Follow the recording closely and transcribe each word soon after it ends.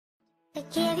I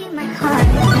gave you my heart.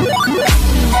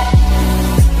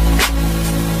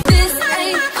 This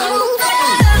ain't over.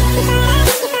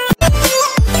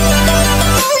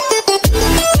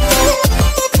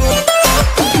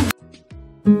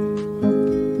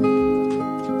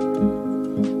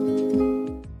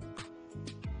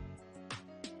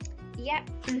 Yep,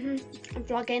 I'm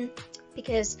vlogging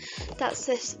because that's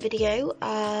this video.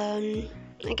 I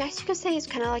guess you could say it's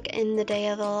kind of like in the day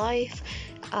of the life.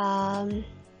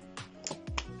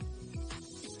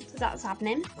 So that's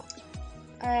happening.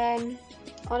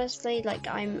 Honestly, like,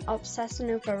 I'm obsessing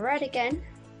over red again.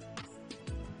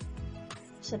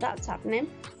 So that's happening.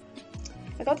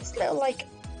 I got this little like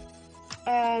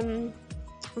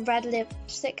red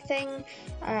lipstick thing.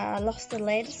 I lost the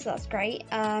lid, so that's great.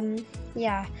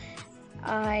 Yeah,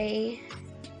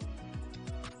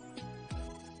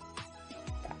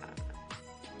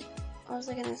 what was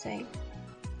I gonna say?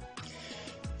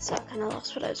 So I kind of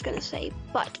lost what I was gonna say,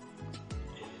 but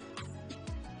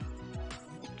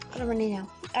I don't really know.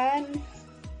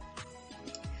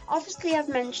 Obviously I've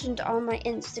mentioned on my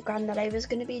Instagram that I was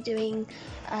going to be doing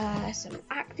some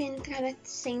acting kind of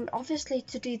thing. Obviously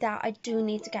to do that I do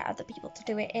need to get other people to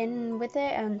do it in with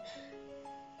it, and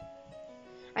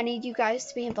I need you guys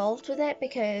to be involved with it,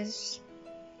 because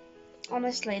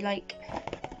honestly, like,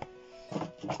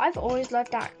 I've always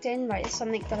loved acting. Like, it's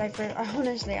something that I've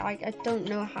honestly, I don't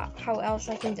know how else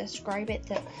I can describe it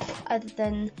that other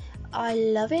than I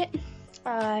love it.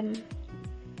 On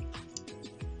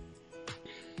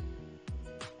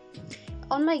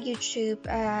my YouTube,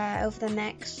 over the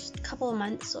next couple of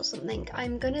months or something,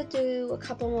 I'm gonna do a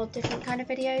couple more different kind of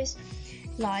videos,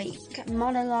 like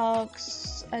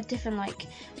monologues, different like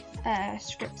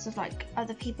scripts of like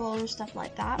other people and stuff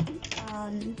like that,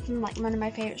 from like one of my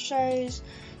favorite shows,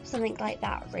 something like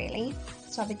that really.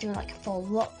 So I'll be doing like a full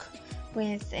look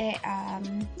with it.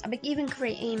 I'll be even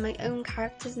creating my own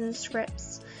characters and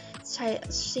scripts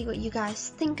to see what you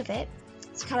guys think of it.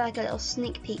 It's kind of like a little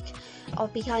sneak peek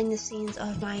of behind the scenes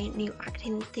of my new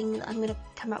acting thing that I'm going to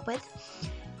come up with.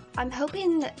 I'm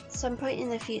hoping that at some point in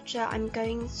the future I'm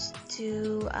going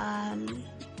to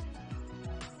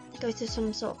go to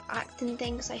some sort of acting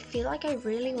thing, because I feel like I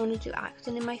really want to do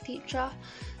acting in my future,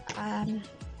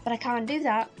 but I can't do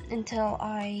that until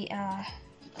I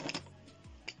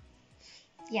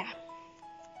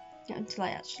until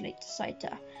I actually decide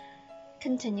to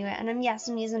continue it. And I'm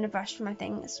using a brush for my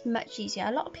thing. It's much easier.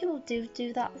 A lot of people do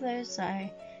that though, so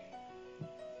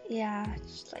yeah,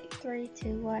 just like 3,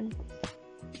 2, 1.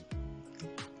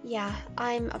 Yeah,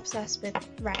 I'm obsessed with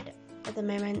red at the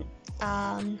moment.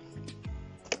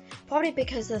 Probably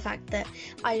because of the fact that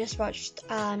I just watched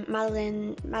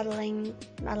Madeline.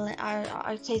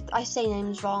 I say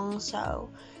names wrong, so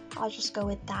I'll just go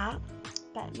with that.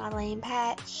 But Madeline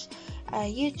Patch,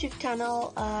 YouTube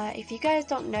channel. If you guys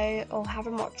don't know or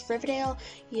haven't watched Riverdale,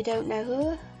 you don't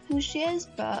know who she is,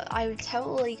 but I would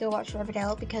totally go watch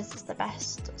Riverdale because it's the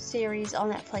best series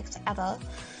on Netflix ever.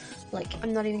 Like,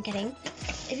 I'm not even kidding.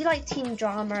 If you like teen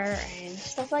drama and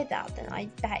stuff like that, then I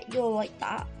bet you'll like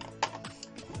that.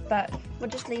 But we'll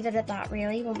just leave it at that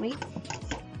really, won't we?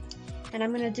 And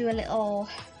I'm gonna do a little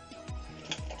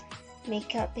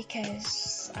makeup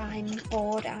because I'm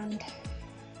bored and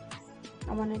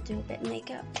I want to do a bit of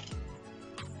makeup.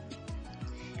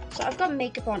 So I've got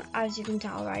makeup on, as you can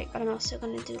tell, right? But I'm also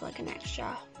going to do like an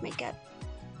extra makeup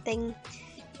thing,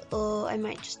 or I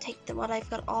might just take what I've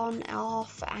got on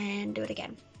off and do it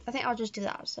again. I think I'll just do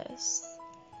that. So it's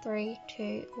 3,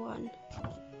 2, 1.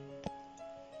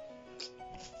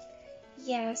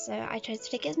 Yeah, so I tried to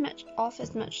take as much off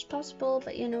as much as possible,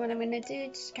 but you know what I'm going to do,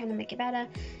 just kind of make it better.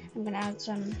 I'm going to add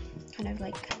some kind of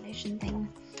like foundation thing.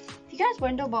 If you guys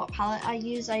wonder what palette I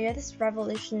use this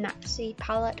Revolution Maxi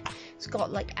palette. It's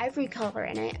got like every colour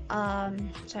in it,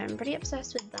 so I'm pretty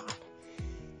obsessed with that.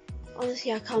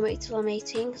 Honestly, I can't wait till I'm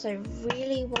 18, because I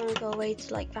really want to go away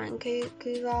to like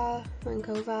Vancouver or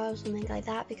something like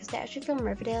that, because they actually film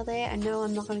Riverdale there. I know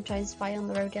I'm not going to try and spy on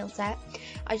the Riverdale set.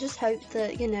 I just hope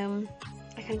that, you know,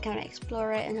 I can kind of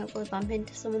explore it and hopefully bump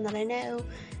into someone that I know.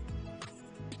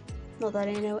 Not that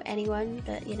I know anyone,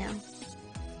 but you know.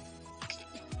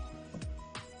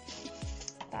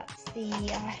 That's the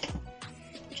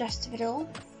gist of it all.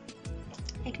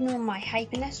 Ignore my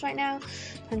hypiness right now.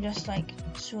 I'm just like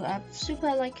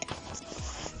super like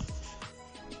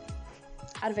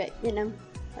out of it, you know.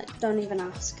 Like, don't even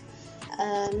ask.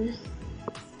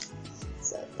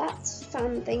 So that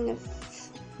fan thing of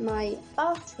my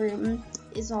bathroom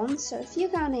is on. So if you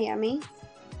can't hear me,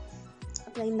 I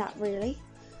blame that really.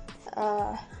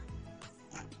 And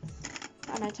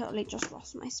I totally just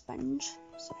lost my sponge.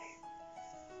 So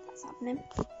that's happening.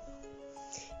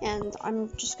 and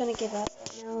I'm just gonna give up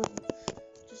right now and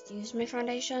just use my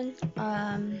foundation.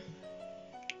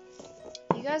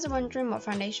 You guys are wondering what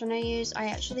foundation I use. I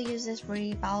actually use this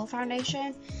Rebel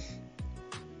foundation.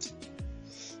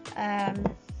 I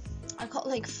got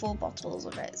like 4 bottles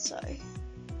of it, so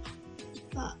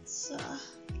that's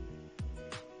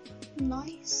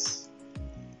nice.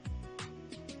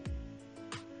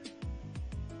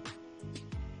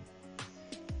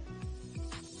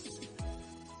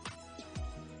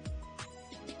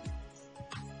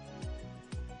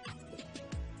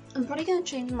 I'm probably going to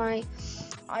change my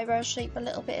eyebrow shape a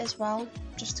little bit as well,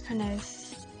 just to kind of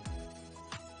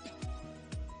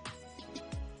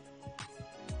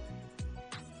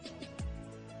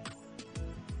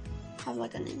have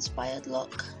like an inspired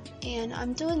look. And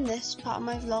I'm doing this part of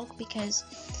my vlog because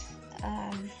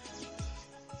I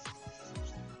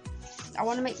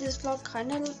want to make this vlog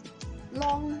kind of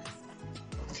long,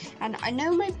 and I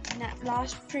know my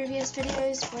previous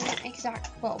videos weren't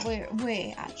exact, but were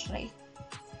actually,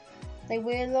 they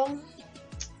were long.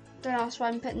 Don't ask why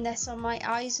I'm putting this on my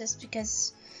eyes, just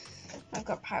because I've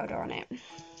got powder on it.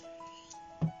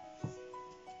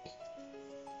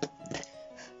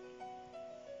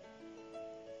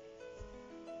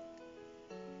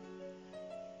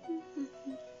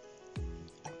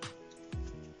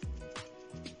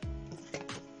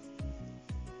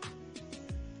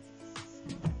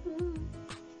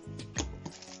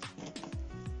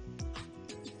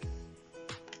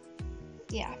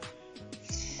 Yeah.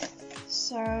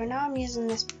 So now I'm using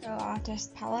this Pro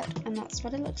Artist palette, and that's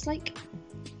what it looks like.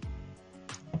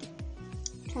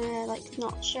 Trying to like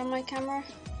not show my camera,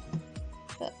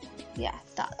 but yeah,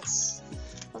 that's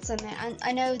what's in there. And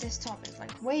I know this top is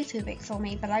like way too big for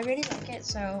me, but I really like it,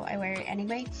 so I wear it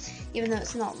anyway, even though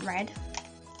it's not red.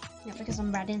 You know, because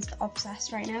I'm red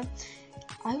obsessed right now.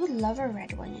 I would love a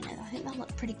red one, you know. I think that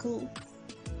look pretty cool.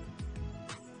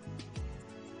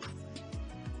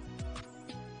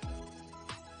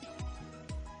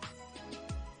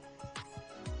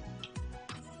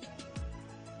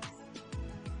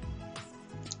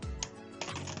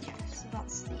 So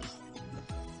that's the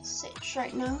sitch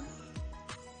right now.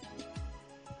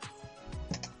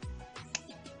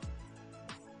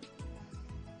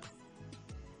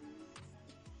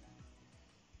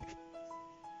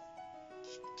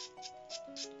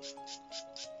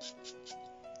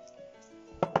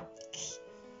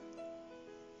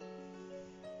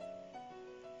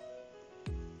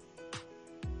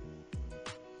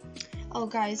 Oh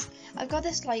guys, I've got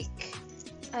this like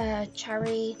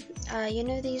cherry, you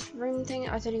know these room thing,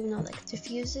 I don't even know, like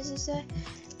diffusers is there,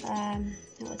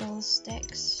 with all the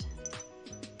sticks,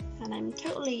 and I'm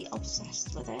totally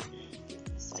obsessed with it.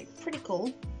 It's like pretty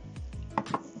cool.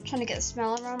 I'm trying to get the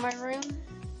smell around my room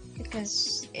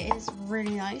because it is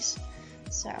really nice.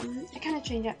 So I kind of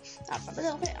change it up a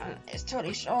little bit, and it's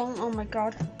totally strong. Oh my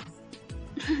god.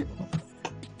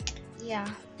 Yeah,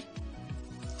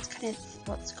 it's kind of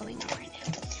what's going on right now.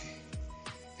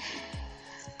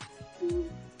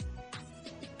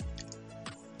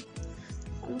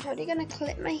 I'm totally gonna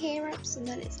clip my hair up so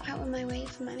that it's out of my way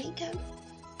for my makeup.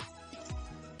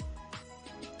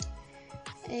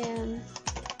 And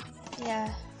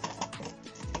yeah,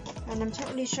 and I'm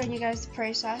totally showing you guys the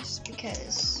process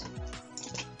because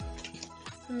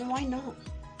why not?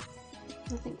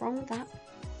 Nothing wrong with that.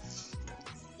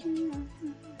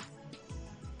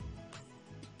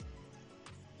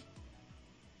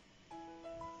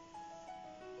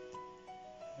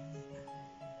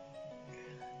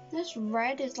 This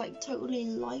red is like totally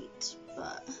light,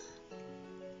 but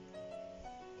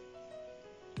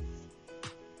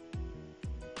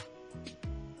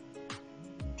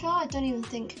I don't even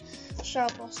think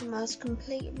Cheryl Blossom has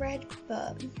complete red,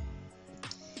 but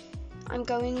I'm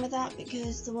going with that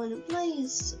because the one that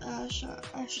plays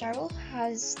Cheryl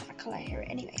has that colour here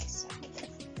anyway, so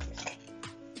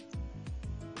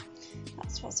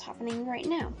that's what's happening right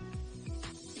now.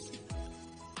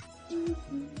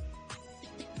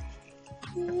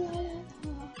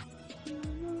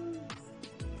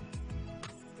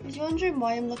 If you're wondering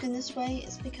why I'm looking this way,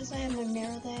 it's because I have my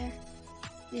mirror there,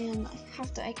 and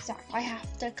I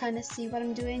have to kind of see what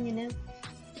I'm doing, you know.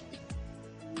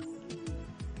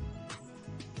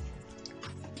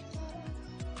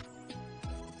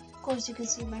 Of course, you can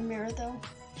see my mirror though.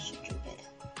 Stupid.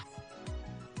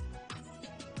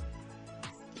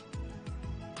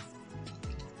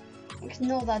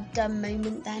 Ignore that dumb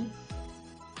moment then.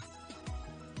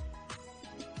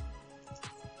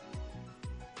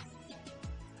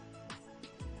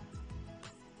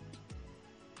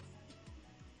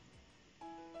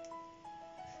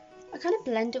 I kind of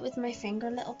blend it with my finger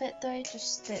a little bit though,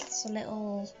 just so it's a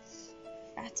little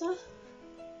better,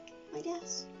 I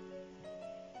guess.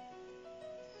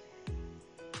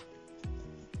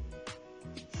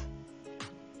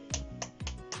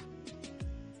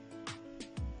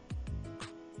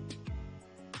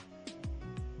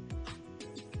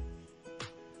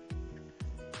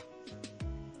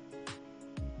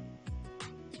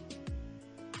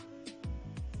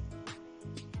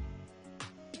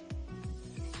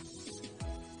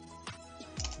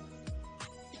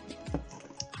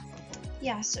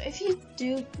 Yeah, so if you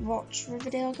do watch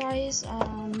Riverdale, guys,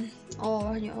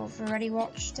 or you've already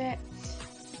watched it,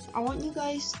 I want you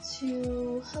guys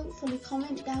to hopefully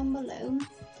comment down below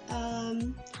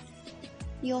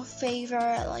your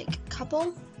favorite like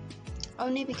couple,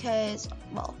 only because,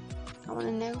 well, I want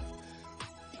to know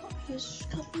whose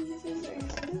couple your favorite,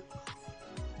 you know?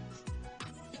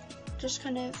 Just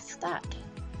kind of that,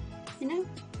 you know?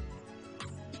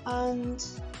 And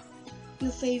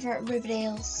your favorite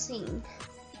Riverdale scene.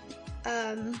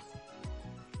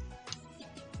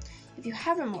 If you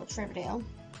haven't watched Riverdale,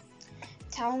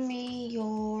 tell me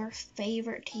your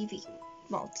favorite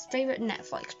favorite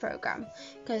Netflix program,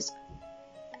 because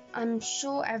I'm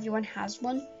sure everyone has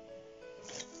one.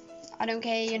 I don't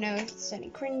care, you know, if it's any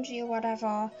cringy or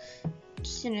whatever.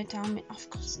 Just, you know, tell me. Of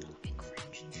course, it's not a bit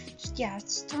cringy.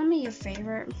 Just tell me your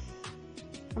favorite.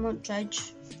 I won't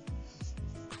judge.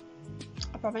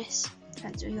 I promise.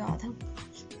 Depends who you are, though.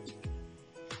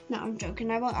 No, I'm joking.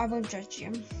 I won't judge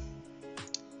you.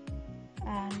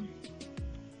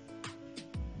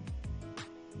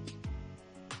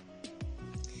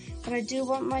 But I do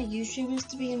want my YouTubers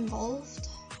to be involved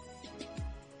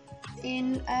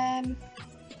in, I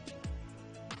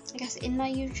guess, in my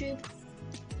YouTube.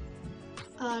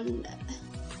 And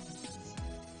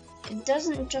it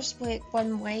doesn't just work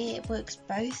one way; it works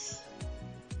both.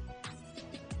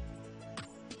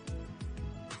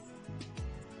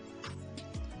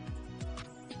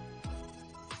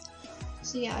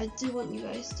 So yeah, I do want you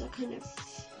guys to kind of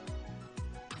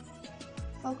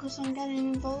focus on getting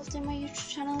involved in my YouTube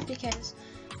channel, because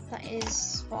that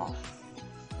is, well,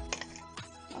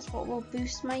 that's what will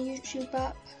boost my YouTube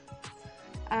up.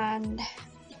 And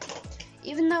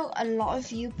even though a lot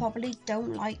of you probably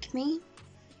don't like me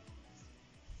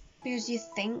because you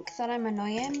think that I'm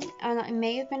annoying, and I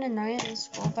may have been annoying in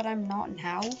school, but I'm not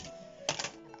now.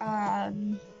 I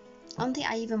don't think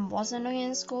I even was annoying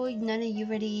in school. None of you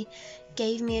really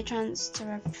gave me a chance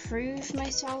to prove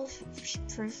myself,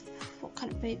 prove what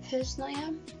kind of person I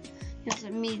am. You know, so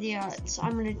media, so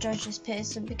I'm gonna judge this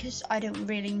person because I don't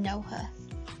really know her.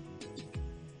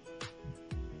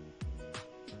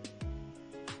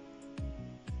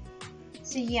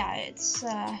 So yeah, it's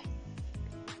that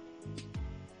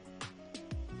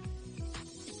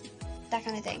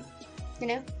kind of thing, you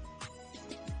know?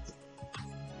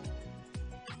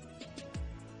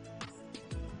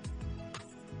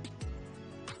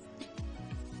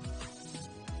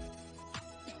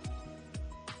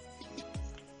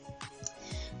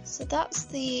 So that's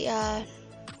the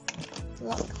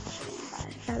lock.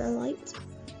 Better light.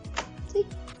 See?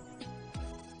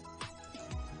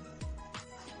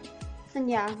 And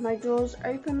yeah, my door's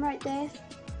open right there.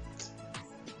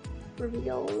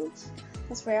 Revealed.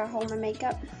 That's where I hold my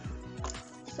makeup.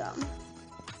 So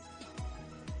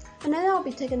I know I'll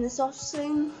be taking this off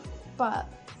soon, but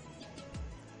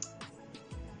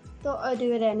thought I'd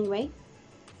do it anyway.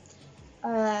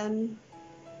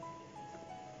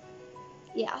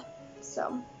 Yeah,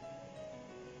 so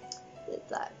did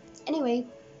that. Anyway,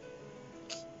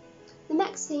 the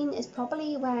next scene is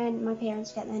probably when my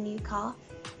parents get their new car,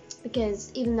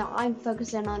 because even though I'm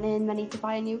focusing on earning money to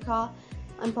buy a new car,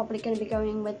 I'm probably going to be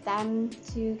going with them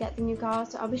to get the new car.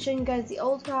 So I'll be showing you guys the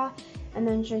old car and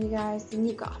then showing you guys the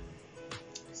new car.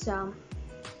 So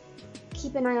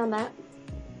keep an eye on that,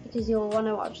 because you'll want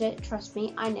to watch it. Trust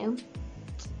me, I know.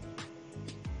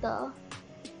 Duh.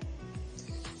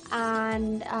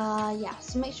 And yeah,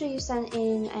 so make sure you send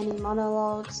in any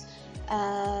monologues,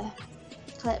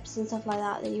 clips and stuff like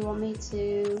that you want me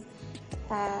to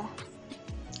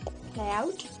play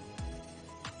out.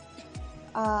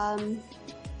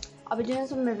 I'll be doing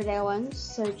some Riverdale ones,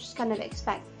 so just kind of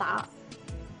expect that.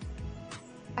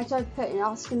 I tried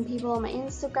asking people on my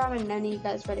Instagram, and none of you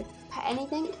guys really put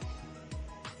anything.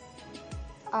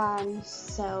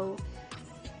 So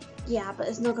yeah, but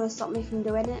it's not gonna stop me from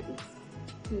doing it.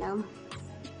 No.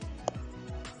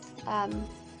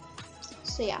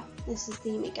 So yeah, this is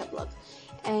the makeup look,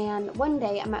 and one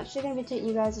day I'm actually going to be taking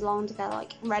you guys along to get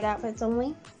like red outfits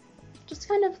only, just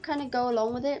kind of go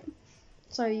along with it,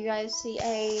 so you guys see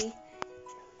a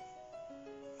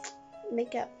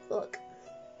makeup look.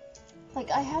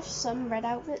 Like, I have some red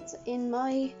outfits in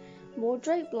my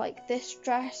wardrobe, like this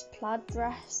dress, plaid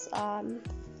dress.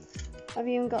 I've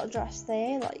even got a dress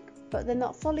there, like, but they're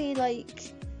not fully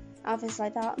like outfits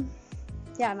like that.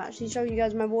 Yeah, I'm actually showing you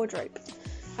guys my wardrobe.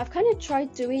 I've kind of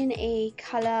tried doing a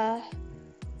colour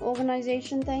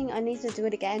organisation thing. I need to do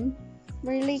it again,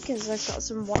 really, because I've got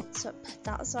some whites up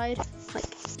that side. Like,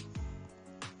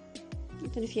 I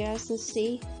don't know if you guys can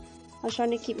see. I was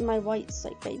trying to keep my whites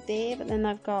like right there, but then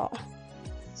I've got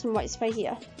some whites right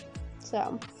here.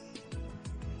 So,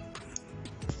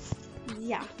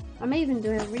 yeah. I may even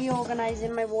do a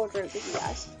reorganising my wardrobe with you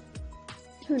guys.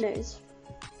 Who knows?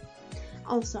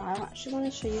 Also, I actually want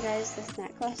to show you guys this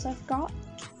necklace I've got.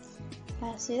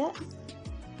 See that?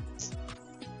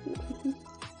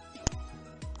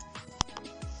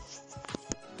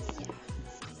 Yeah.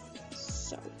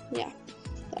 So, yeah.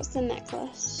 That's the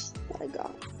necklace that I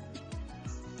got.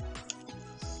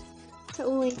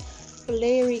 Totally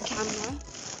blurry camera.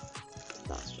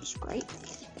 That's just great.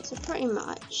 So pretty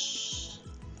much,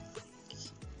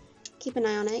 keep an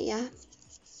eye on it, yeah.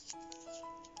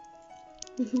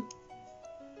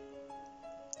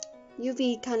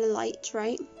 UV kind of light,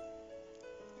 right?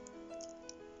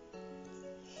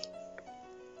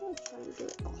 I'll try and do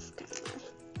it off camera.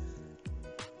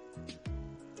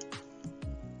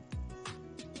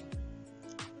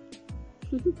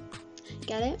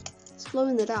 Get it? It's glow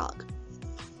in the dark.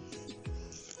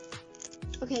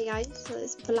 Okay guys, so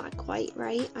it's black white,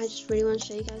 right? I just really want to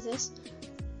show you guys this.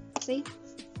 See?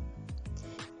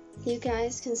 You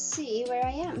guys can see where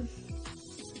I am.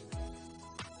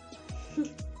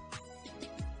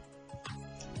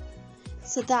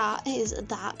 So that is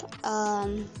that.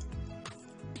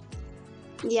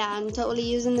 Yeah, I'm totally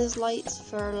using this light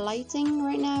for lighting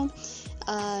right now.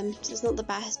 So it's not the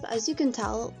best, but as you can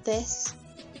tell, this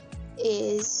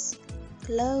is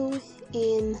glow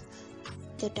in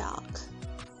the dark.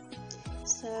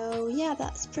 So yeah,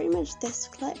 that's pretty much this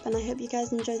clip, and I hope you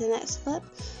guys enjoy the next clip.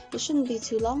 It shouldn't be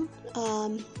too long,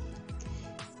 but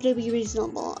it'll be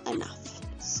reasonable enough.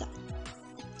 So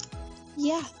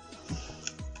yeah.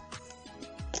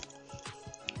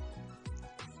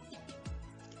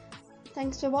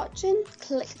 Thanks for watching.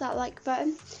 Click that like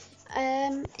button.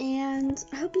 And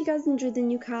I hope you guys enjoyed the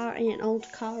new car and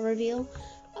old car reveal.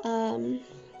 I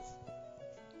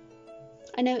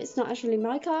know it's not actually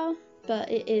my car, but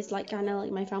it is like kind of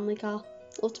like my family car,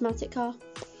 automatic car.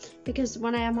 Because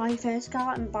when I have my first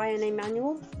car, I'm buying a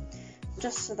manual,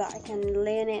 just so that I can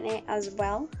learn in it as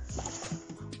well.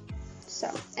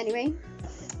 So anyway,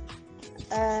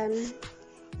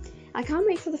 I can't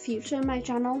wait for the future of my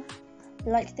channel. I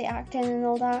like the acting and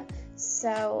all that,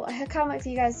 so I can't wait for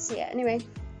you guys to see it. Anyway,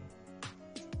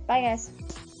 bye guys.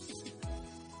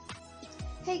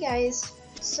 Hey guys,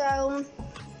 so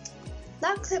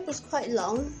that clip was quite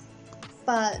long,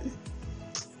 but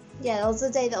yeah, that was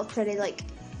a day that was pretty like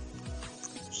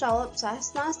shower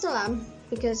obsessed, and I still am,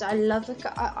 because I love the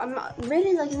I'm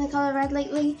really liking the colour red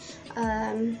lately.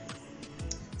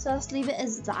 So let's leave it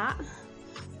as that.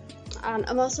 And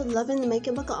I'm also loving the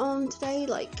makeup I got on today.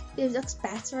 Like, it looks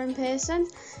better in person,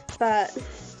 but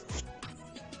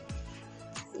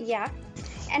yeah.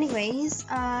 Anyways,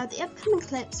 the upcoming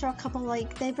clips are a couple,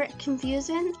 like, they're a bit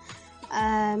confusing.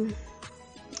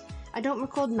 I don't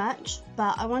record much,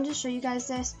 but I wanted to show you guys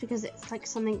this because it's like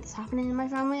something that's happening in my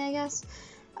family, I guess.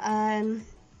 I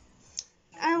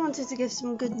wanted to give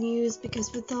some good news,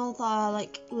 because with all the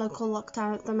like local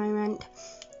lockdown at the moment,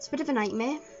 it's a bit of a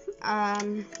nightmare.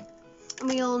 And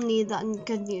we all need that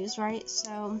good news, right?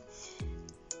 So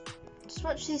just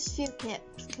watch these few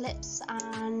clips,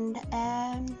 and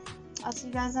I'll see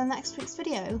you guys on next week's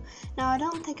video. Now, I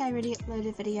don't think I really uploaded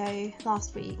a video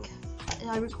last week.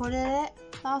 I recorded it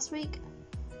last week,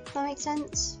 if that makes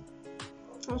sense.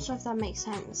 I'm not sure if that makes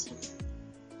sense.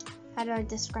 How do I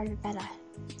describe it better?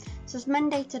 So it's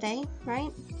Monday today,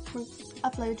 right?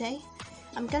 Upload day.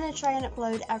 I'm gonna try and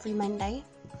upload every Monday.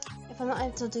 If I'm not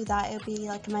able to do that, it'll be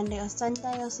like a Monday or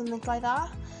Sunday or something like that.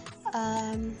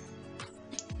 I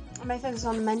might focus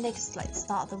on Monday because it's like the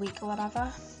start of the week or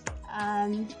whatever.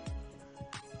 And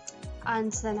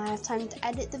then I have time to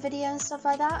edit the video and stuff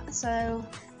like that. So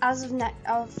as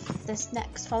of this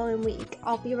next following week,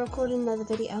 I'll be recording another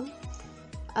video.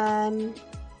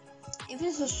 If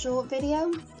it's a short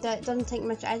video that doesn't take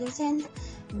much editing,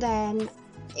 then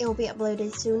it will be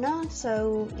uploaded sooner.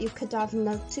 So you could have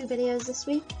another 2 videos this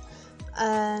week.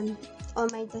 On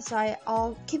my decide,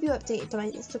 I'll keep you updated on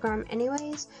my Instagram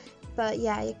anyways. But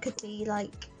yeah, it could be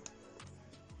like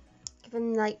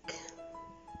given like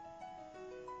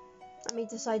I may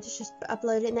decide to just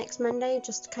upload it next Monday,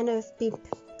 just to kind of be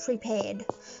prepared.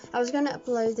 I was going to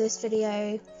upload this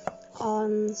video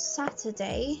on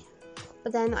Saturday,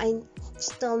 but then I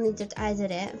still needed to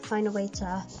edit it and find a way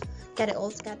to get it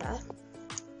all together.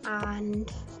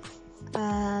 And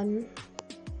I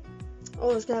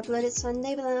was gonna upload it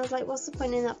Sunday, but then I was like, what's the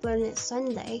point in uploading it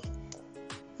Sunday?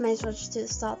 Might as well just do the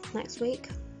start of next week,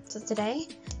 so today.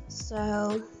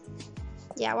 So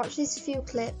yeah, watch these few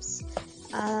clips.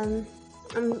 I'm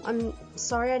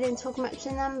sorry I didn't talk much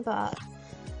in them, but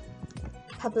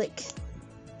public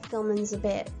filming's a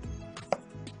bit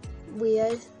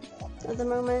weird at the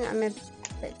moment. I'm a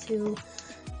bit too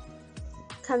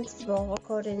comfortable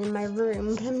recording in my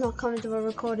room, but I'm not comfortable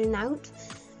recording out.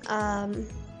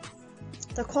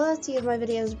 The quality of my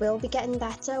videos will be getting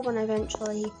better when I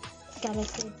eventually get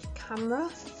a good camera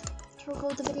to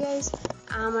record the videos,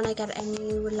 and when I get a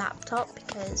new laptop,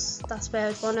 because that's where I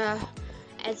would want to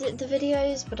edit the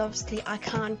videos, but obviously I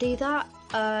can't do that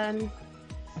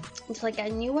until I get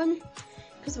a new one,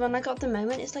 because the one I got at the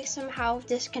moment is like somehow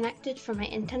disconnected from my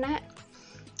internet.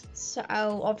 So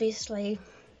obviously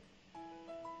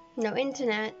no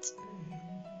internet,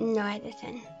 no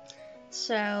editing.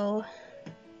 So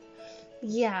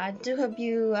yeah, I do hope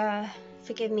you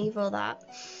forgive me for that.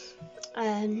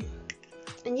 And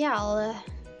yeah,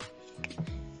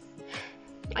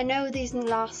 I know these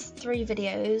last 3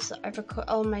 videos I've recorded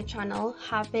on my channel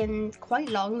have been quite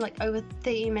long, like over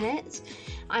 30 minutes.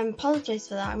 I apologise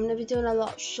for that. I'm going to be doing a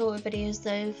lot shorter videos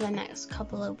though for the next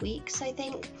couple of weeks, I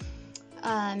think,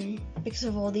 because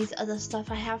of all these other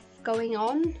stuff I have going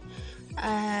on.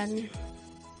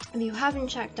 If you haven't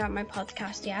checked out my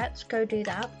podcast yet, go do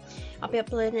that. I'll be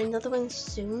uploading another one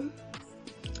soon.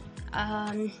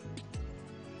 I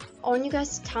want you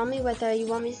guys to tell me whether you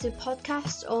want me to do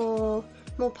podcasts or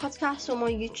more podcasts or more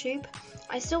YouTube.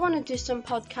 I still want to do some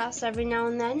podcasts every now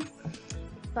and then,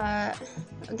 but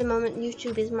at the moment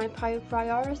YouTube is my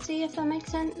priority, if that makes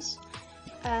sense.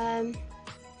 I'm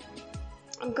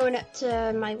going up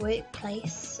to my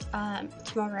workplace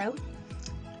tomorrow,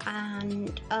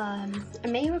 and I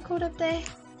may record up there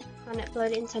and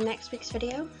upload it into next week's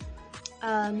video,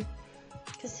 because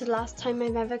it's the last time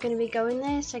I'm ever going to be going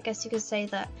there, so I guess you could say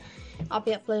that I'll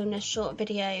be uploading a short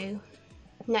video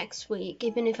next week,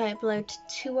 even if I upload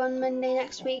 2 on Monday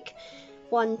next week,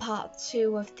 one part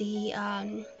 2 of the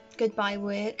goodbye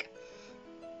work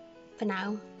for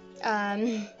now,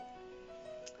 and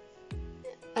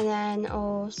then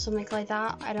or something like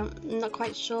that. I'm not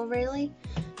quite sure really,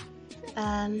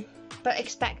 but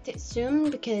expect it soon,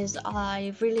 because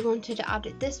I really wanted to add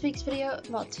it this week's video,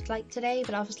 well, like today,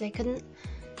 but obviously I couldn't,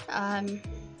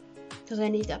 because I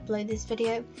need to upload this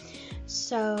video.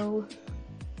 So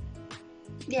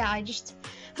yeah, I just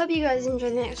hope you guys enjoy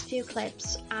the next few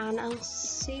clips, and I'll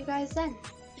see you guys then.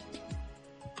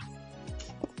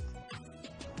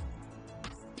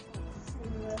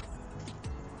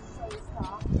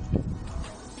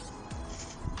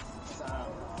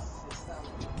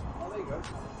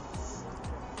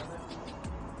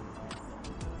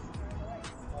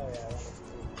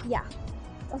 Yeah,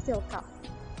 that's the old car.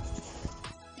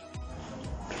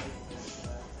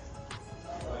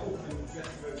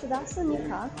 So that's the new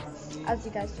car, as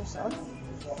you guys just saw.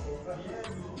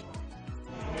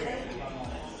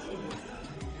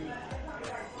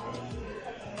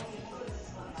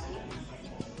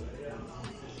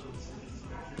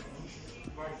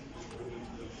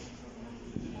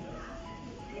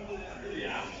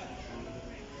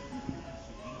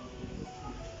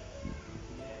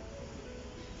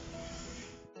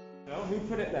 No, who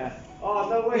put it there? Oh,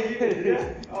 no way, you did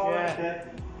it? Oh, Yeah. okay.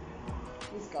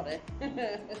 He's got it.